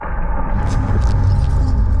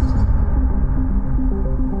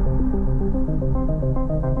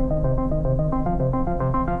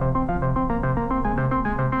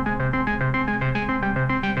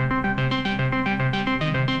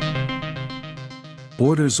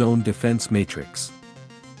Border Zone Defense Matrix.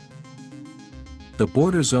 The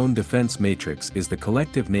Border Zone Defense Matrix is the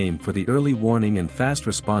collective name for the early warning and fast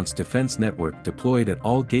response defense network deployed at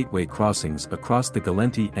all gateway crossings across the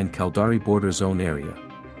Gallenti and Caldari border zone area.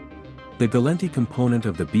 The Gallenti component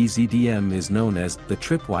of the BZDM is known as the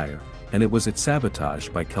tripwire, and it was its sabotage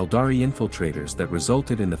by Caldari infiltrators that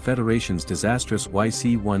resulted in the Federation's disastrous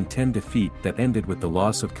YC-110 defeat that ended with the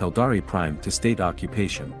loss of Caldari Prime to state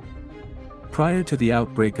occupation. Prior to the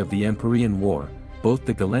outbreak of the Empyrean War, both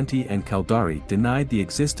the Gallenti and Caldari denied the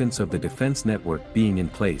existence of the defense network being in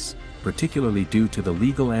place, particularly due to the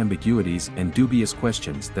legal ambiguities and dubious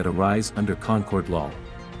questions that arise under Concord law.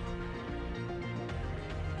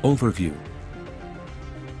 Overview.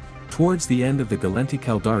 Towards the end of the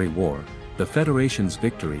Gallenti-Caldari War, the Federation's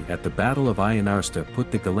victory at the Battle of Ionarsta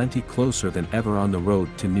put the Gallenti closer than ever on the road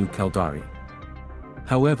to New Caldari.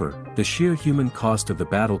 However, the sheer human cost of the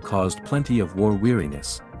battle caused plenty of war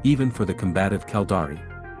weariness, even for the combative Caldari.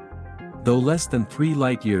 Though less than 3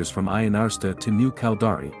 light years from Ionarsta to New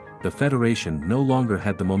Caldari, the Federation no longer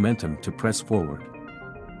had the momentum to press forward.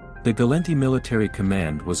 The Gallenti military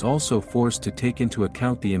command was also forced to take into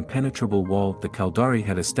account the impenetrable wall the Caldari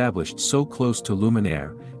had established so close to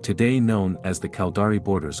Luminaire, today known as the Caldari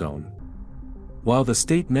border zone. While the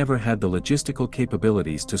state never had the logistical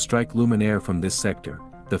capabilities to strike Luminaire from this sector,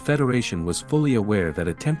 the Federation was fully aware that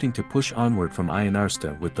attempting to push onward from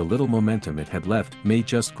Ionarsta with the little momentum it had left may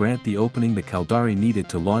just grant the opening the Caldari needed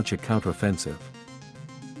to launch a counteroffensive.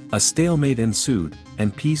 A stalemate ensued,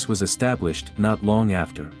 and peace was established not long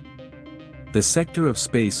after. The sector of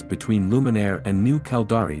space between Luminaire and New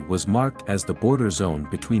Caldari was marked as the border zone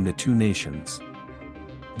between the two nations.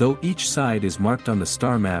 Though each side is marked on the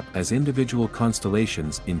star map as individual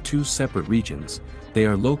constellations in 2 separate regions, they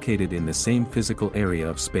are located in the same physical area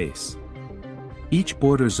of space. Each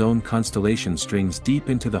border zone constellation strings deep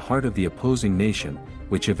into the heart of the opposing nation,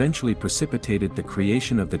 which eventually precipitated the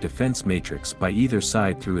creation of the defense matrix by either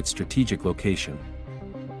side through its strategic location.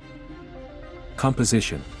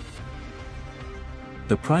 Composition.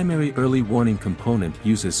 The primary early warning component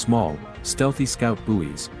uses small, stealthy scout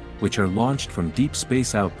buoys, which are launched from deep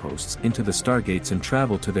space outposts into the stargates and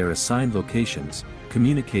travel to their assigned locations,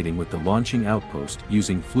 communicating with the launching outpost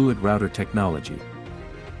using fluid router technology.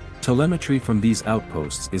 Telemetry from these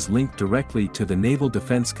outposts is linked directly to the Naval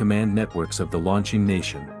Defense Command networks of the launching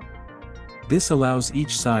nation. This allows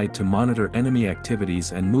each side to monitor enemy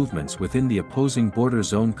activities and movements within the opposing border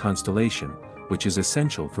zone constellation, which is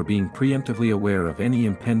essential for being preemptively aware of any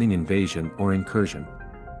impending invasion or incursion.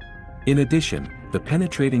 In addition, the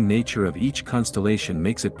penetrating nature of each constellation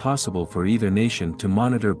makes it possible for either nation to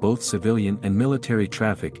monitor both civilian and military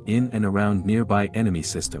traffic in and around nearby enemy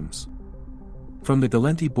systems. From the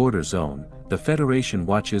Gallenti border zone, the Federation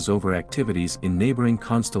watches over activities in neighboring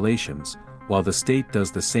constellations, while the state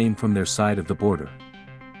does the same from their side of the border.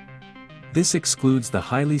 This excludes the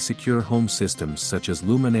highly secure home systems such as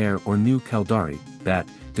Luminaire or New Caldari, that,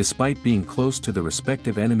 despite being close to the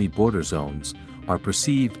respective enemy border zones, are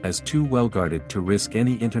perceived as too well guarded to risk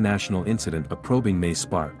any international incident a probing may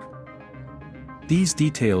spark. These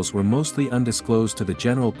details were mostly undisclosed to the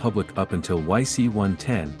general public up until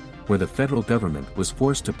YC-110, where the federal government was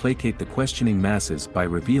forced to placate the questioning masses by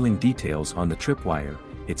revealing details on the tripwire,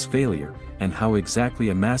 its failure, and how exactly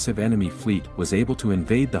a massive enemy fleet was able to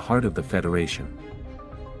invade the heart of the Federation.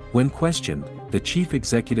 When questioned, the Chief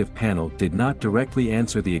Executive Panel did not directly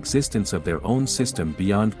answer the existence of their own system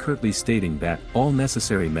beyond curtly stating that all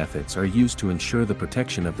necessary methods are used to ensure the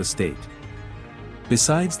protection of the state.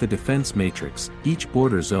 Besides the defense matrix, each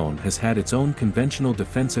border zone has had its own conventional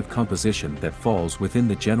defensive composition that falls within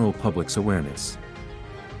the general public's awareness.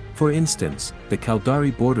 For instance, the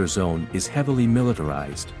Caldari border zone is heavily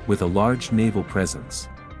militarized, with a large naval presence.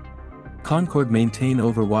 Concord maintain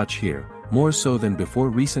overwatch here, more so than before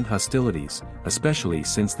recent hostilities, especially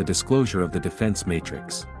since the disclosure of the defense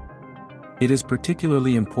matrix. It is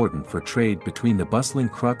particularly important for trade between the bustling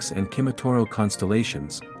Crux and Kimitoro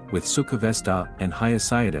constellations, with Sukhavesta and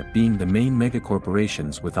Hyacida being the main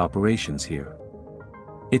megacorporations with operations here.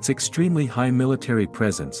 Its extremely high military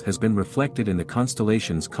presence has been reflected in the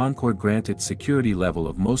constellation's Concord-granted security level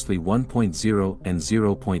of mostly 1.0 and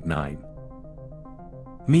 0.9.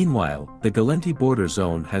 Meanwhile, the Gallenti border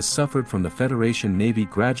zone has suffered from the Federation Navy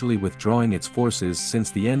gradually withdrawing its forces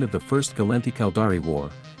since the end of the First Gallenti-Caldari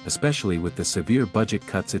War, especially with the severe budget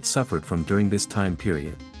cuts it suffered from during this time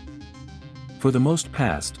period. For the most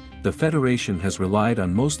part, the Federation has relied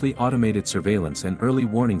on mostly automated surveillance and early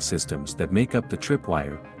warning systems that make up the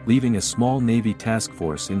tripwire, leaving a small Navy task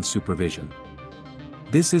force in supervision.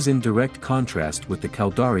 This is in direct contrast with the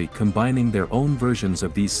Caldari combining their own versions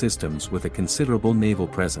of these systems with a considerable naval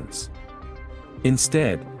presence.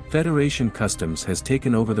 Instead, Federation Customs has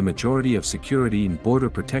taken over the majority of security and border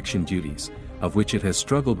protection duties, of which it has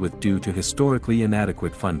struggled with due to historically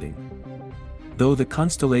inadequate funding. Though the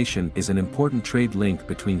Constellation is an important trade link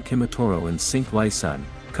between Kimitoro and Cinque Laisan,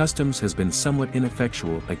 Customs has been somewhat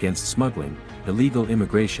ineffectual against smuggling, illegal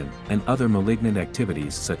immigration, and other malignant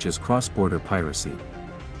activities such as cross-border piracy.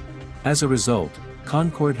 As a result,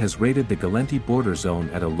 Concord has rated the Galenti border zone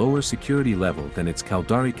at a lower security level than its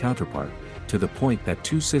Caldari counterpart, to the point that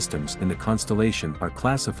two systems in the Constellation are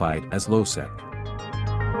classified as low-sec.